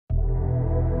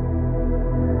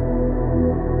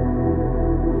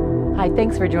Hi,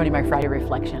 thanks for joining my Friday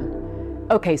Reflection.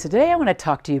 Okay, so today I want to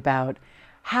talk to you about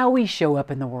how we show up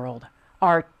in the world,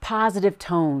 our positive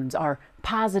tones, our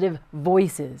positive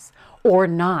voices, or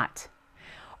not.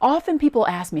 Often people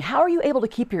ask me, how are you able to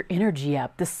keep your energy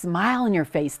up, the smile in your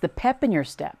face, the pep in your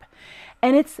step?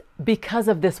 And it's because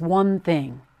of this one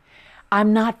thing.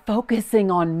 I'm not focusing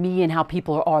on me and how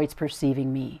people are always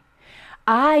perceiving me.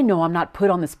 I know I'm not put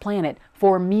on this planet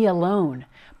for me alone,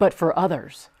 but for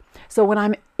others. So when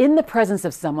I'm in the presence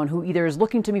of someone who either is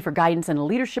looking to me for guidance in a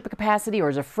leadership capacity or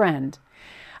as a friend,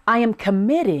 I am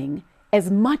committing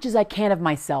as much as I can of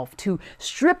myself to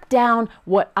strip down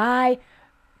what I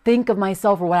think of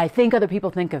myself or what I think other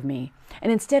people think of me.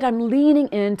 And instead I'm leaning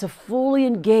in to fully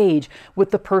engage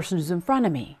with the person who's in front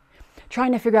of me,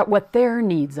 trying to figure out what their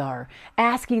needs are,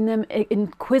 asking them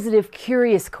inquisitive,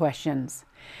 curious questions.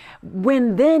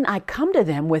 When then I come to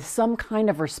them with some kind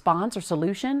of response or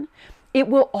solution, it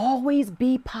will always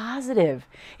be positive.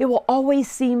 It will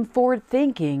always seem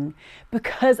forward-thinking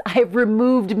because I've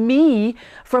removed me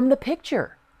from the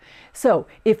picture. So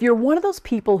if you're one of those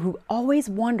people who always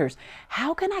wonders,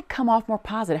 how can I come off more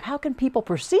positive? How can people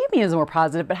perceive me as more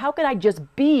positive? But how can I just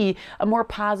be a more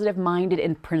positive-minded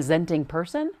and presenting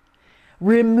person?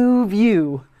 Remove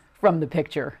you from the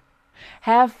picture.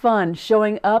 Have fun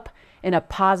showing up in a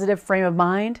positive frame of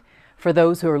mind for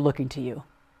those who are looking to you.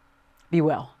 Be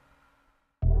well.